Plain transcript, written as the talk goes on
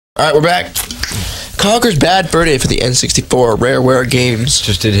Alright, we're back. Conker's bad birthday for the N64 Rareware Games.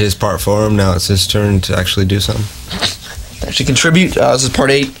 Just did his part for him. Now it's his turn to actually do something. Actually contribute. This is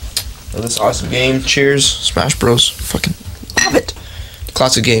part 8 of this awesome game. Cheers. Smash Bros. Fucking love it.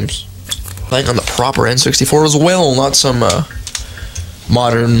 Classic games. Playing on the proper N64 as well, not some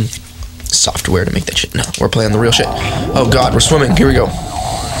modern software to make that shit. No, we're playing the real shit. Oh god, we're swimming. Here we go.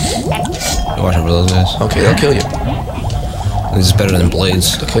 Watch out for those guys. Okay, they'll kill you. This is better than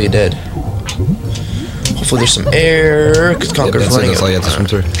blades. They'll kill you dead. Hopefully there's some air, because Conker's running. That's all you have to swim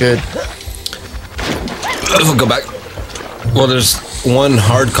through. Good. We'll go back. Well, there's one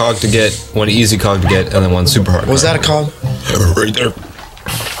hard cog to get, one easy cog to get, and then one super hard. Was that a cog? Right there.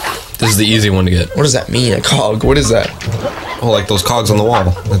 This is the easy one to get. What does that mean, a cog? What is that? Oh, like those cogs on the wall.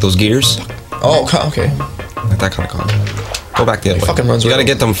 Like those gears. Oh, okay. Like that kind of cog. Go back the other way. Fucking runs. You gotta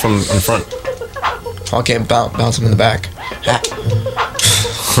get them from in front. Oh, I can't bounce them in the back.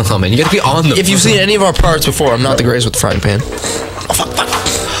 Oh man, you gotta be on them. If you've seen any of our parts before, I'm not the greatest with the frying pan. Oh, fuck.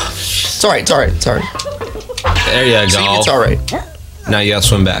 It's alright, it's alright, it's alright. There you go. See, it's alright. Now you gotta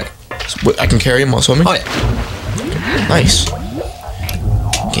swim back. I can carry him while swimming? Oh yeah. Nice.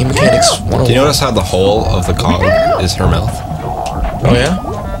 Game mechanics 101. Do you notice how the hole of the cog is her mouth? Oh yeah?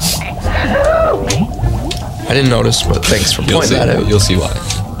 I didn't notice, but thanks for pointing that out. You'll see why.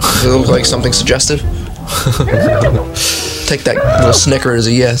 Does it look like something suggestive? Take that little snicker as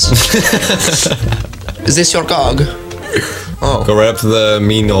a yes. Is this your cog? Oh. Go right up to the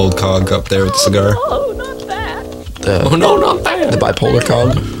mean old cog up there with the cigar. Oh, not that. Oh no, not that. The bipolar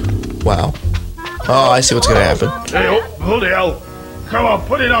cog. Wow. Oh, I see what's gonna happen. Hey, oh, hold the hell. Come on,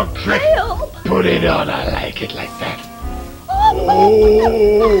 put it on, Trick. Help. Put it on, I like it like that.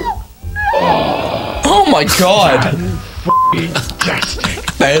 Oh, Oh my god! fantastic.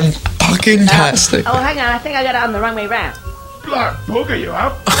 Fan-fucking-tastic. Oh, hang on. I think I got it on the wrong way round. Black booger, you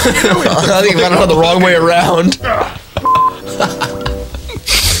have. I think I got it on the wrong way around.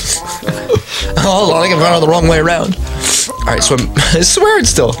 Hold on, I think I got it on the wrong way around. Alright, swim. It's weird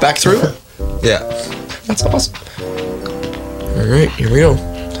still. Back through? Yeah. That's awesome. Alright, here we go.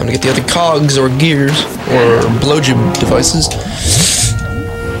 Time to get the other cogs or gears or blowjib devices.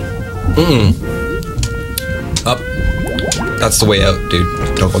 Up. That's the way out, dude.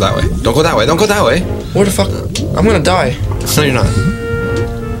 Don't go that way. Don't go that way. Don't go that way. What the fuck? I'm gonna die. No, you're not.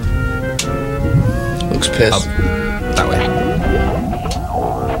 Luke's pissed. Up. That way.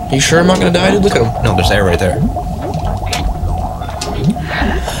 You sure I'm not gonna die, dude? Look at him. No, there's air right there.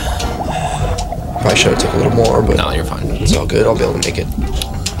 Probably should have took a little more, but No, you're fine. it's all good. I'll be able to make it.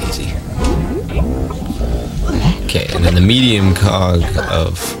 Easy. Okay, and then the medium cog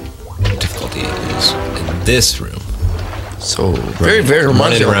of difficulty is in this room. So very reminds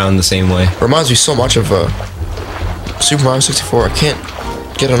Running me around the same way. reminds me so much of Super Mario 64. I can't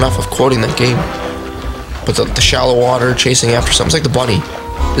get enough of quoting that game. But the shallow water chasing after something. It's like the bunny.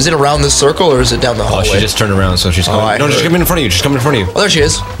 Is it around this circle or is it down the Oh, hallway? she just turned around, so she's coming. I No, she's heard. coming in front of you. She's coming in front of you. Oh, there she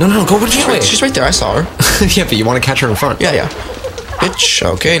is. No, go this way. She's right there. I saw her. Yeah, but you want to catch her in front. Yeah. Bitch.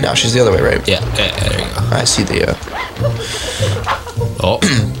 Okay, now she's the other way, right? Yeah, there you go. I see the. Oh.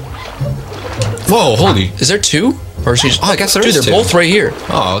 Whoa, holy. Is there two? Or is she? Oh, I guess there Dude, is they're two. both right here.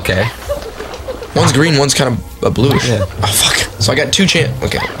 Oh, okay. One's green, one's kind of a bluish. Yeah. Oh fuck. So I got two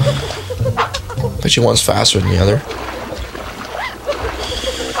Okay. Bet you one's faster than the other.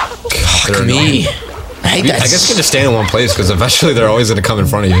 They're Fuck me. I hate that. I guess you can just stand in one place because eventually they're always going to come in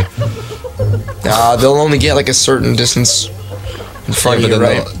front of you. Nah, they'll only get like a certain distance in front of you,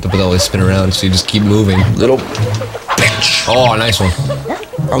 right? But they'll always spin around, so you just keep moving. Little bitch. Oh, nice one.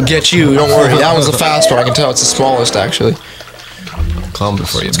 I'll get you. Don't worry. That one's the fast one. I can tell it's the smallest actually. Calm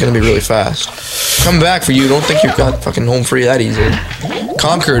before you. It's gonna be really fast. Come back for you. Don't think you've got fucking home free that easy.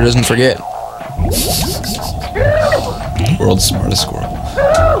 Conker doesn't forget. World's smartest squirrel.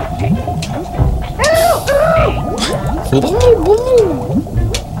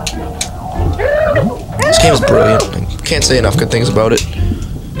 This game is brilliant. I can't say enough good things about it.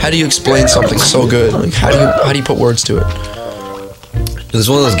 How do you explain something so good? Like how do you put words to it? It's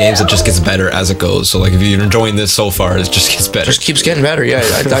one of those games that just gets better as it goes. So like if you're enjoying this so far, it just gets better. Just keeps getting better. Yeah,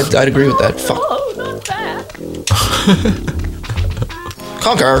 I'd agree with that. Fuck. Oh, not that.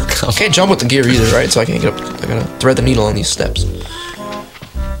 Conker. I can't jump with the gear either, right? So I can't get up. I gotta thread the needle on these steps.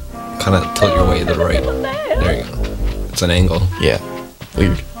 Kind of tilt your way to the right. There you go. It's an angle. Yeah.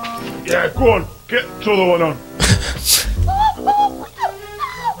 Weird. Yeah, go on. Get the other one on.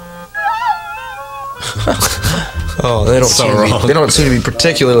 Oh, they don't So seem to wrong. be, they don't seem to be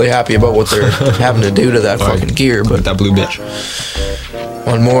particularly happy about what they're having to do to that fucking gear, but That blue bitch.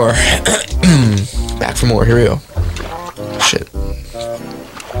 one more. Back for more. Here we go. Shit.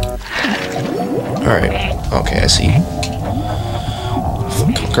 Alright. Okay, I see.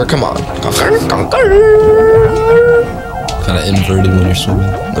 Conker, come on. Conker. Kind of inverted when you're swimming.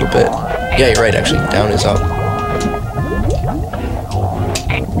 A little bit. Yeah, you're right, actually. Down is up.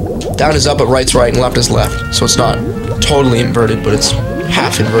 Down is up, but right's right and left is left. So it's not totally inverted, but it's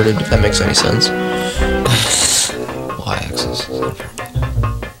half inverted, if that makes any sense. Y-axis.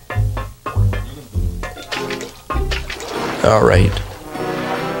 Alright.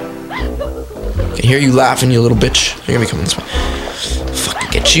 I can hear you laughing, you little bitch. You're gonna be coming this way. Fucking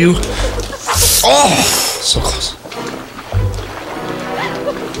get you. Oh! So close.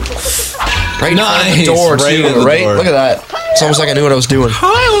 Right Nice. in the door, Right too, in the right? door. Look at that. It's almost like I knew what I was doing.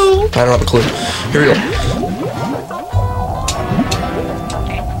 I don't have a clue. Here we go.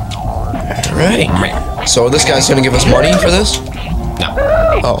 Alright. So this guy's gonna give us money for this? No.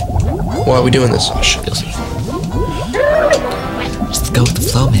 Oh. Why are we doing this? Oh shit. Just go with the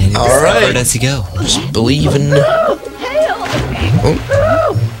flow, man. All right. Where does he go? Just believe in... Oh.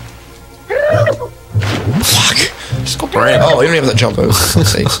 Fuck. Just go for him. Oh, you don't even have to jump over. For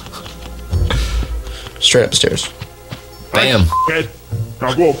fuck's sakes. Straight up the stairs. Bam. Kid,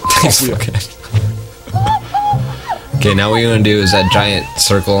 now go. Off with you. Okay. Okay, now what you're gonna do is that giant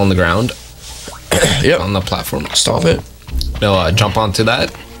circle on the ground, Yep. on the platform. Stop it. No, jump onto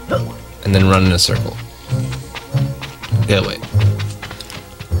that, and then run in a circle. The other way.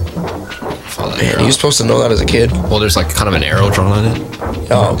 Follow that Man, arrow. you're supposed to know that as a kid. Well, there's like kind of an arrow drawn on it.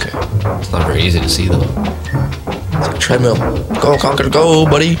 Oh, okay. It's not very easy to see though. It's like a treadmill. Go, Conker, go,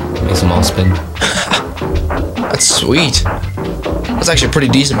 buddy. Makes them all spin. That's sweet. That's actually a pretty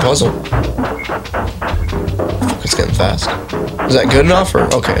decent puzzle. Fuck, it's getting fast. Is that good enough, or?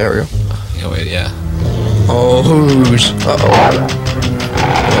 Okay, there we go. Yeah, wait, yeah. Oh, who's? Uh-oh.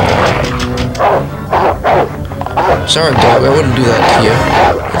 Sorry, dog, I wouldn't do that to you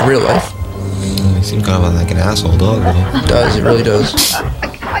in real life. You seem kind of like an asshole dog, though. It does, it really does.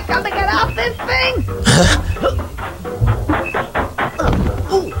 I gotta get off this thing!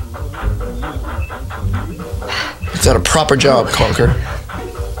 It's done a proper job, Conker.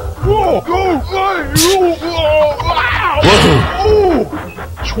 Whoa, go, Whoa!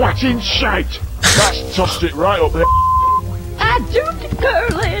 Twatting shite. That's tossed it right up there. I do declare,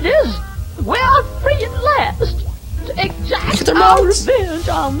 ladies, we are free at last to Look at exact their our mouths. revenge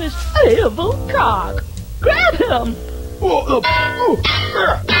on this evil cock. Grab him! What the?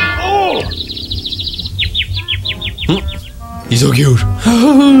 Oh! He's so cute.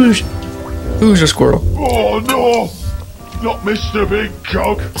 Who's a squirrel? Oh no! Not Mr. Big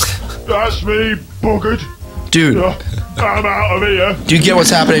Cock. That's me, buggered. Dude, I'm out of here. do you get what's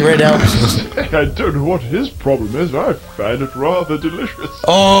happening right now? I don't know what his problem is. I find it rather delicious.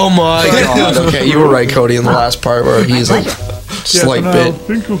 Oh my god. Okay, you were right, Cody, in the last part where he's like slight yes, and I bit.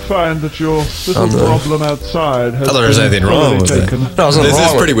 think you'll find that your little On the- problem outside has I thought there was been anything wrong fully with it. taken. No, there's nothing This wrong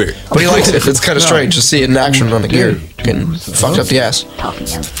is with pretty it. weird. But he likes it. It's kind of strange to see it in action on the gear. Getting fucked up the ass. Talking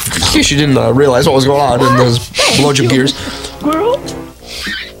him. In case you didn't realize what was going on in those blowjob gears. Squirrel?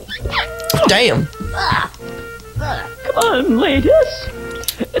 Damn. Come on, ladies.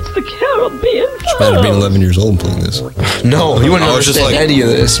 It's the Caribbean Better being Fun. 11 years old and playing this. No, you wouldn't I was just understand like- any of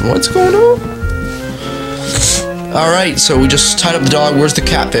this. What's going on? Alright, so we just tied up the dog. Where's the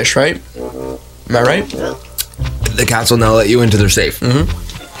catfish, right? Am I right? The cats will now let you into their safe. Mm-hmm.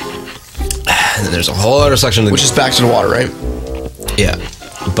 And then there's a whole other section of the Which is back to the water, right? yeah.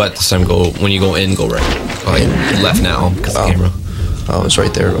 But this time, when you go in, go right. Like left now because of the camera. Oh, it's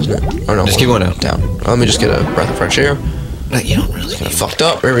right there, wasn't it? Or no, Just keep going out. Down. Let me just get a breath of fresh air. Like, you don't really. Kind of fucked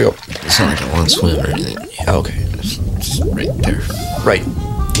up. There we go. It's not like I want to swim or anything. Yeah, okay. It's right there. Right.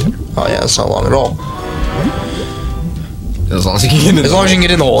 Oh yeah, that's not long at all. As long as you can get in. As long as you can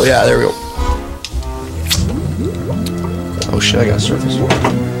get in the hole. Yeah, there we go. Oh shit, I got surface.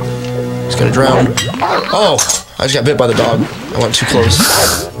 He's gonna drown. Oh, I just got bit by the dog. I went too close.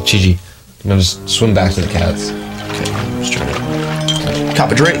 Gigi, you know, just swim back to the cats. Okay, just trying to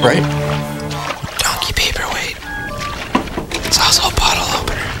cop a drink, right? Donkey paperweight. It's also a bottle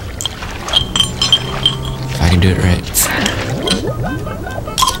opener. If I can do it right.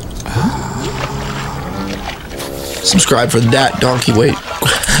 Subscribe for that donkey weight.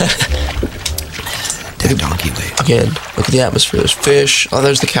 That donkey weight. Again, look at the atmosphere. There's fish. Oh,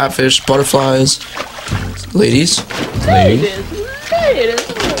 there's the catfish, butterflies, ladies. Ladies, ladies.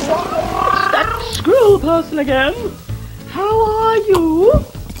 It's that squirrel person again. How are you?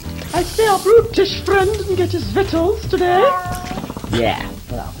 I see our brutish friend didn't get his victuals today. Yeah,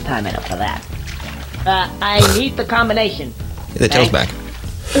 well, time enough for that. I need the combination. The tail's back.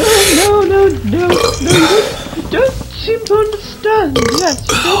 No, you don't seem to understand. Yes,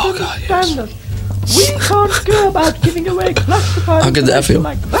 you don't understand us. We can't go about giving away classified How good that feel?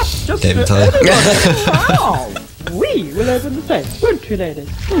 like that just David, for tell you. anyone. Wow. We will open the safe, won't we, ladies?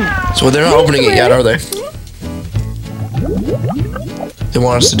 So they're not opening it yet, are they? They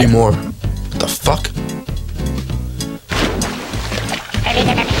want us to do more. What the fuck?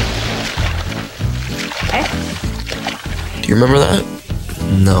 Do you remember that?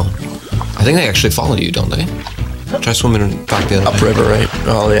 No. I think they actually follow you, don't they? Try swimming back the other way. Upriver, right?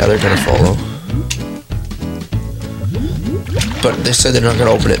 Oh yeah, they're gonna follow. But they said they're not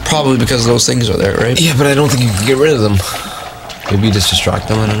gonna open it, probably because those things are there, right? Yeah, but I don't think you can get rid of them. Maybe you just distract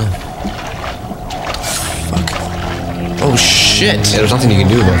them, I don't know. Fuck. Oh shit! Yeah, there's nothing you can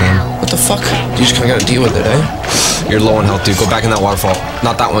do about them. What the fuck? You just kinda gotta deal with it, eh? You're low on health, dude. Go back in that waterfall.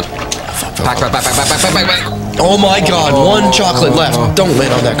 Not that one. Back. Oh my god, one chocolate left. Don't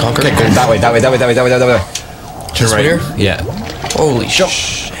land on that Conker. Okay, go that way. Turn This right. way here? Yeah. Holy shit.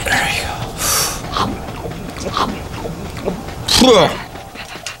 There you Ugh. go.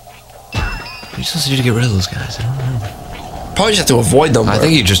 You're supposed to do to get rid of those guys. I don't remember. Probably just have to avoid them. I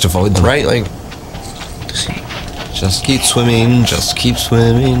think you just avoid them. right? Like, Just keep swimming. Just keep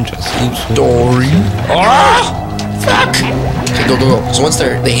swimming. Just keep swimming. Dory. Ah! Fuck! Okay, go. So once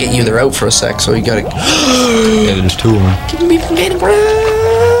they hit you, they're out for a sec, so you gotta Yeah, there's two of them. keep me from getting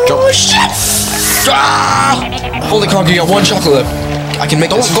around. Jump. Oh shit! Ah! Holy Conker, you got one chocolate left. I can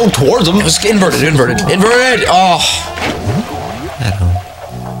make this. Don't go towards them. It was inverted. Oh! At home.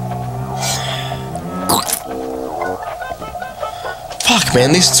 Fuck,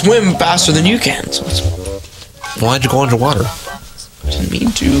 man, they swim faster than you can. So it's, Why'd you go underwater? didn't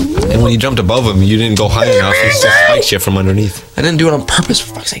mean to. And when you jumped above them, you didn't go high enough. It just spiked you from underneath. I didn't do it on purpose,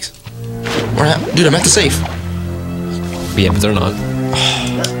 for fuck's sakes. Dude, I'm at the safe. Yeah, but they're not.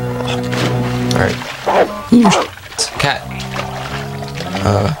 Alright. Cat.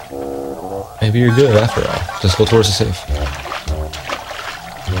 Maybe you're good after all. Just go towards the safe.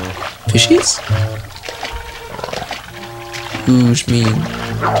 Fishies? Who's mean?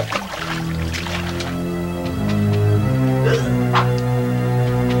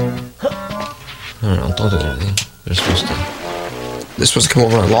 I don't know. Don't do anything. They're supposed to. They're supposed to come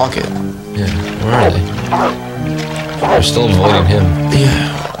over and lock it. Yeah. Where are they? They're still avoiding him.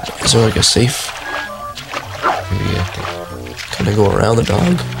 Yeah. Is there like a safe? Maybe you have to. Can I go around the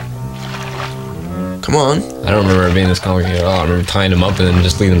dog? Come on. I don't remember it being this complicated at all. I remember tying them up and then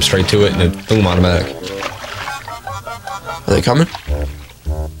just leading them straight to it and it boom, automatic. Are they coming?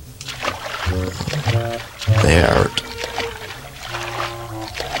 They aren't.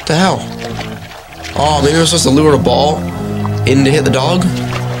 What the hell? Oh, maybe we're supposed to lure a ball in to hit the dog?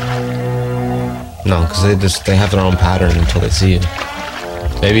 No, because they have their own pattern until they see you.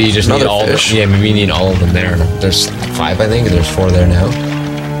 Maybe you just Another need all. fish. Yeah, maybe you need all of them there. There's 5, I think, and there's 4 there now.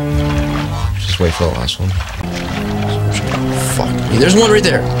 Just wait for the last one. Fuck me. There's one right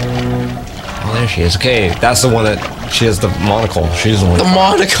there. Oh, there she is. Okay, that's the one that she has the monocle. She's the one. The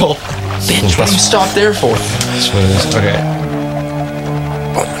monocle. Bitch, what do you stop there for? That's what it is. Okay.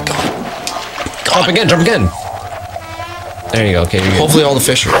 Oh my god. Jump again. There you go. Okay, you're good. Hopefully all the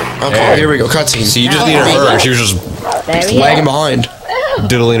fish are. Okay, There. here we go. Cutscene. So you just needed her. She was just There he Lagging behind.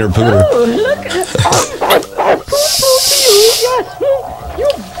 diddling her pooter. Oh, look at you, yes, you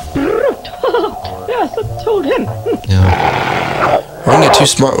brute. Yes, I told him. Yeah. We're gonna get too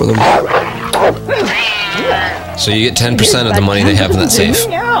smart with them. So you get 10% of the money they have in that safe.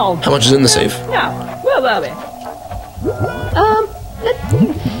 Now, How much is in the safe? where were we?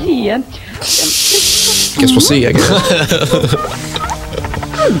 Let's see. Guess we'll see, I guess.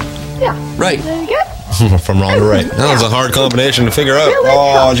 Yeah, Right. there you go. From wrong to right. That was a hard combination to figure out.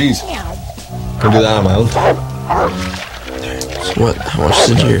 Oh, jeez. Can do that on my own. So what? How much is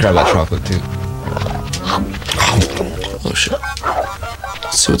in here? Grab that chocolate too. Oh shit.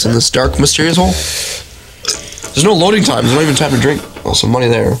 Let's see what's in this dark, mysterious hole. There's no loading time. There's not even time to drink. Oh, some money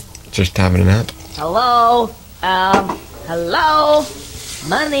there. Just having a nap. Hello? Hello?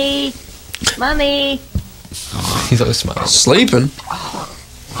 Money? He's always smiling. Sleeping?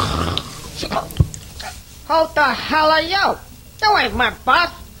 Who the hell are you? You ain't my boss.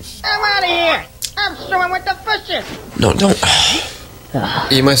 I'm out of here. I'm swimming with the fishes. No, don't.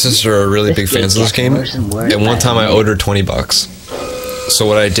 Me and my sister are really big fans of this game. And one time I owed her $20. So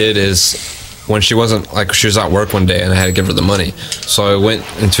what I did is, when she wasn't, like, she was at work one day and I had to give her the money. So I went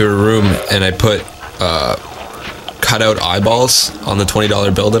into her room and I put cut out eyeballs on the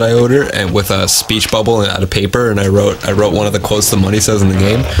 $20 bill that I owed her, and with a speech bubble and out of paper, and I wrote one of the quotes the money says in the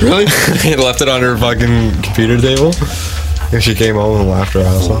game. Really? I left it on her fucking computer table. And she came home and laughed her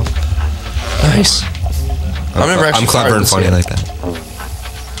ass off. Nice. I've never actually I'm clever tried and this funny yet. like that.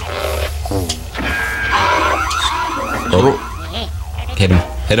 Hit him.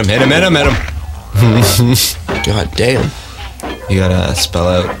 Hit him. Hit him. Hit him. Hit him. God damn. You gotta spell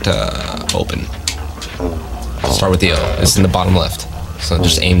out open. Start with the O. It's in the bottom left. So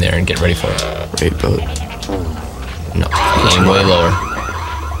just aim there and get ready for it. Right boat. No. Aim way lower.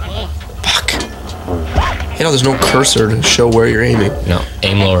 Fuck. You know, there's no cursor to show where you're aiming. No.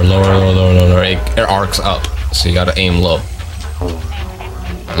 Aim lower, lower, lower, lower, lower. It arcs up. So you gotta aim low.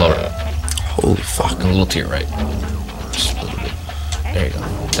 Lower. Holy fuck. A little to your right. Just a little bit. There you go.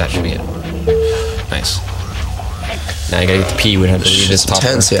 That should be it. Nice. Now you gotta get the P. We'd have to leave this top.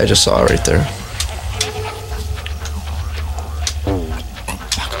 Intense. Yeah, I just saw it right there.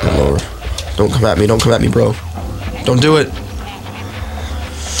 Fuck, lower. Don't come at me. Don't come at me, bro. Don't do it.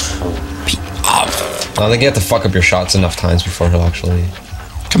 I think you have to fuck up your shots enough times before he'll actually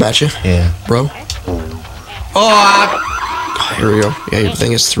come at you. Yeah, bro. Oh, here we go. Yeah, your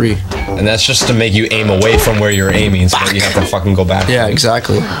thing is 3. And that's just to make you aim away from where you're aiming, so that you have to fucking go back. Yeah,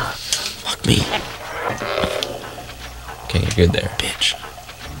 exactly. Fuck me. Okay, you're good there. Bitch.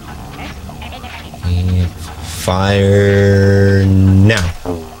 And fire now.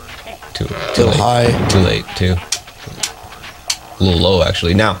 Too late. High. Too late, too. A little low,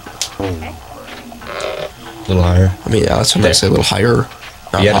 actually. Now. A little higher. I mean, yeah, that's what I say. A little higher.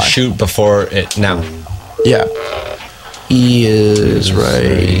 You gotta shoot before it. Now. Yeah. He is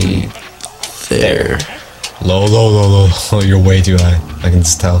right there. Low, low, low, low. Oh, you're way too high. I can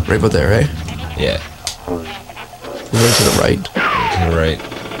just tell. Right about there, right? Yeah. Way to the right. To the right.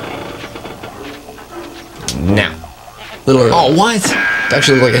 Now. Little early. Oh, what? It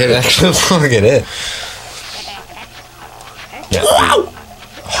actually looked like a hit. It actually looked like it hit. Yeah. Wow!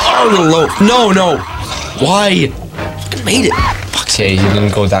 Oh, a little low. No, no. Why? Fucking made it. Fuck's sake. Yeah, you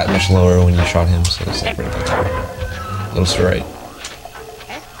didn't go that much lower when you shot him, so it's like right about there. A little to the right.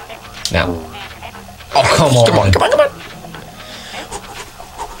 Now. Oh, come on. Come on, come on, come on.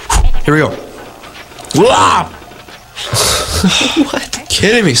 Here we go. Wow! What?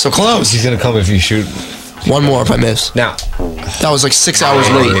 Kidding me? So close. He's gonna come if you shoot. One more if I miss. Now. That was like 6 hours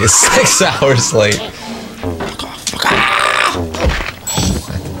late. 6 hours late. Fuck off. Fuck off.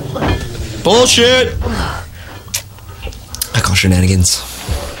 Bullshit! I call shenanigans.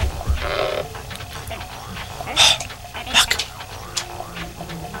 Fuck.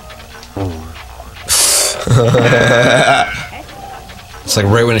 It's like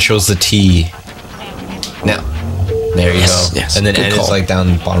right when it shows the T. Now. There you go. Yes. And then N is like down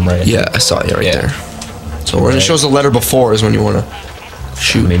the bottom right. Yeah, I saw it right there. So when it shows the letter before is when you want to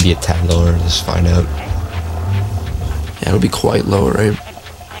shoot. Maybe a tad lower, just find out. Yeah, it'll be quite low, right?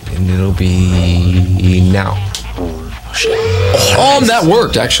 And it'll be now. Oh, that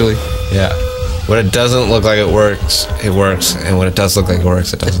worked actually. Yeah. When it doesn't look like it works, and when it does look like it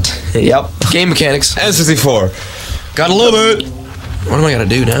works, it doesn't. Yep. Game mechanics. N64. Gotta love it. What am I gonna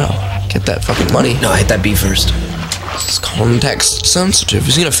do now? Get that fucking money. No, hit that B first. It's context sensitive.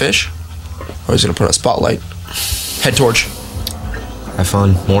 Is he gonna fish? Or is he gonna put on a spotlight? Head torch. Have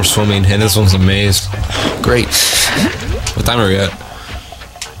fun. More swimming. And this one's a maze. Great. What time are we at?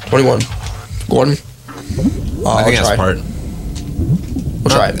 21. Gordon? I think that's part.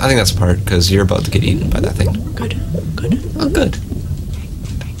 We'll try it. I think that's part, because you're about to get eaten by that thing. Good. Good. Oh, good.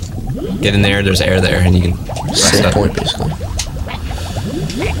 Get in there, there's air there, and you can... Same point, basically.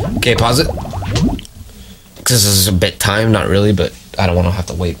 Okay, pause it. Because this is a bit time, not really, but I don't want to have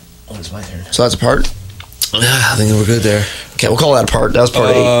to wait. Oh, it's my turn. So that's a part? Yeah, I think we're good there. Okay, we'll call that a part. That was part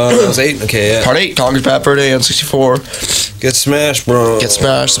 8. That was 8? Okay, yeah. Part 8. Conker's Bad Fur Day N64. Get smashed, bro. Get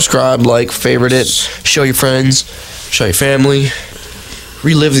smashed, subscribe, like, favorite it. Show your friends. Show your family.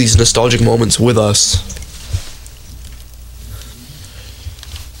 Relive these nostalgic moments with us.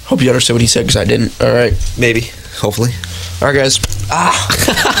 Hope you understood what he said, because I didn't. Alright. Maybe. Hopefully. Alright, guys. Ah!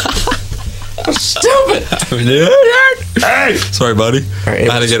 I'm stupid! Hey! Sorry, buddy. Alright,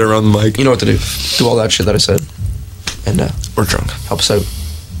 I had to get around the mic. you know what to do. Do all that shit that I said. And, We're drunk. help us out.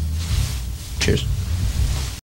 Cheers.